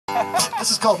This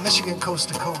is called Michigan Coast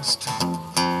to Coast.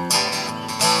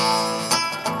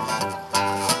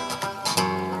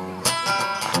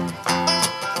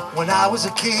 When I was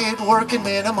a kid working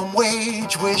minimum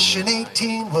wage, wishing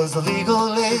 18 was the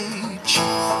legal age.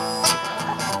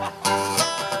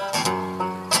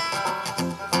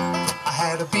 I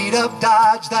had a beat up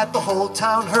Dodge that the whole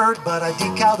town heard, but I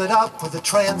decaled it up with a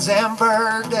Trans Am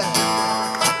bird.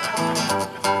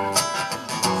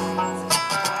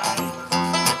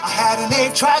 I had an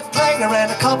 8-track player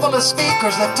and a couple of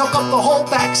speakers that took up the whole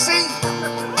back seat.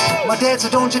 My dad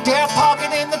said, don't you dare park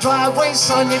it in the driveway,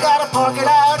 son, you gotta park it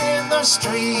out in the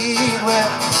street. Well,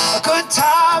 good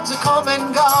times are come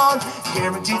and gone,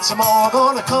 guaranteed some more are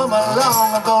gonna come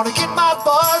along. I'm gonna get my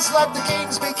buzz like the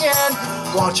games begin,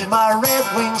 watching my Red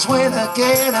Wings win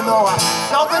again. And though I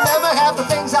don't remember half the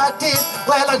things I did,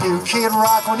 well, I knew Kid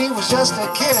Rock when he was just a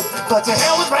kid. But to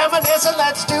hell with reminiscing,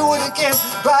 let's do it again,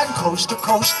 riding coast to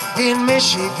coast in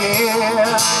Michigan.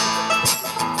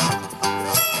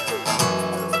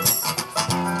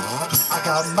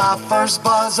 Got my first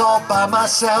buzz all by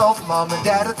myself, mom and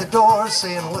dad at the door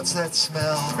saying, what's that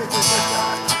smell?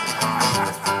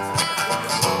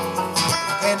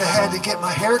 And I had to get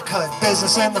my hair cut,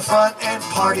 business in the front and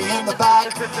party in the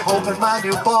back, hoping my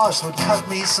new boss would cut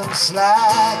me some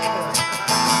slack.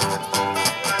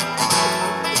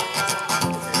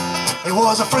 It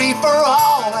was a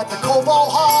free-for-all at the Cobo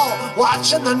Hall,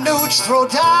 watching the Nooch throw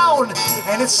down.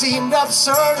 And it seemed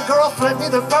absurd, a girl flipped me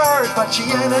the bird, but she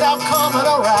ended up coming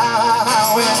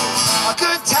around. Well,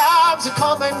 good times are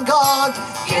come and gone,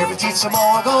 guaranteed some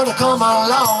more are gonna come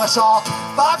along. I saw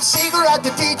Bob Seger at the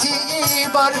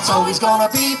DTE, but it's always gonna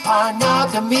be Pine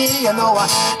Knob to me. And though I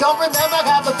don't remember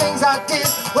half the things I did,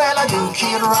 well, I knew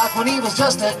Kid Rock when he was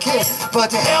just a kid.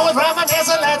 But to hell with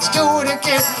reminiscing, let's do it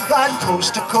again, riding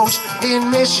coast to coast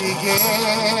in Michigan.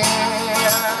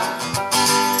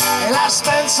 And I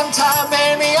spent some time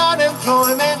in the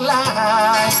unemployment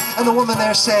line, and the woman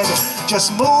there said,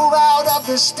 just move out of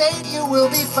the state, you will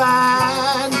be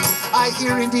fine. I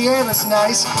hear Indiana's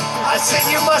nice. I said,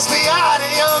 you must be out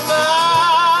of your mind.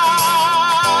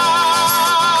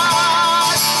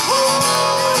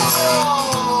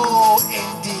 Oh,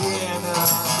 Indiana.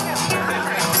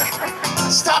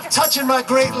 Stop touching my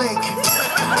Great Lake.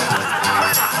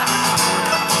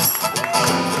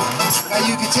 Now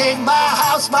you can take my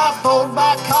house, my boat,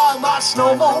 my car, my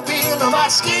snowmobile, or my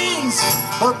skis,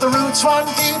 but the roots run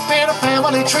deep in a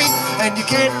family tree, and you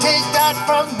can't take that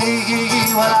from me.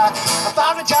 Well, I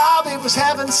found a job, it was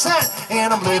heaven sent,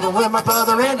 and I'm living with my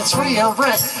brother, and it's free of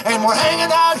rent. And we're hanging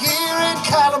out here in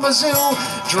Kalamazoo,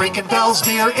 drinking Bell's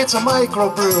beer, it's a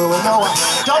microbrew. And no, I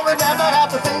don't remember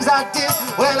half the things I did.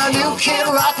 Well, I knew Kid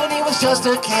Rock when he was just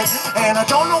a kid, and I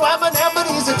don't know Eminem, but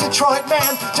he's a Detroit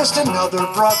man, just another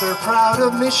brother proud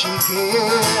of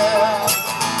Michigan.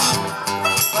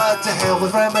 But to hell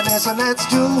with reminiscing, let's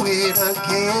do it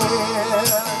again.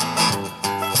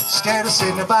 Scared of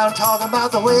sitting about talking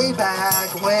about the way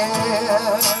back when,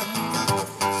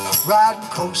 riding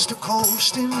coast to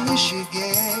coast in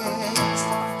Michigan.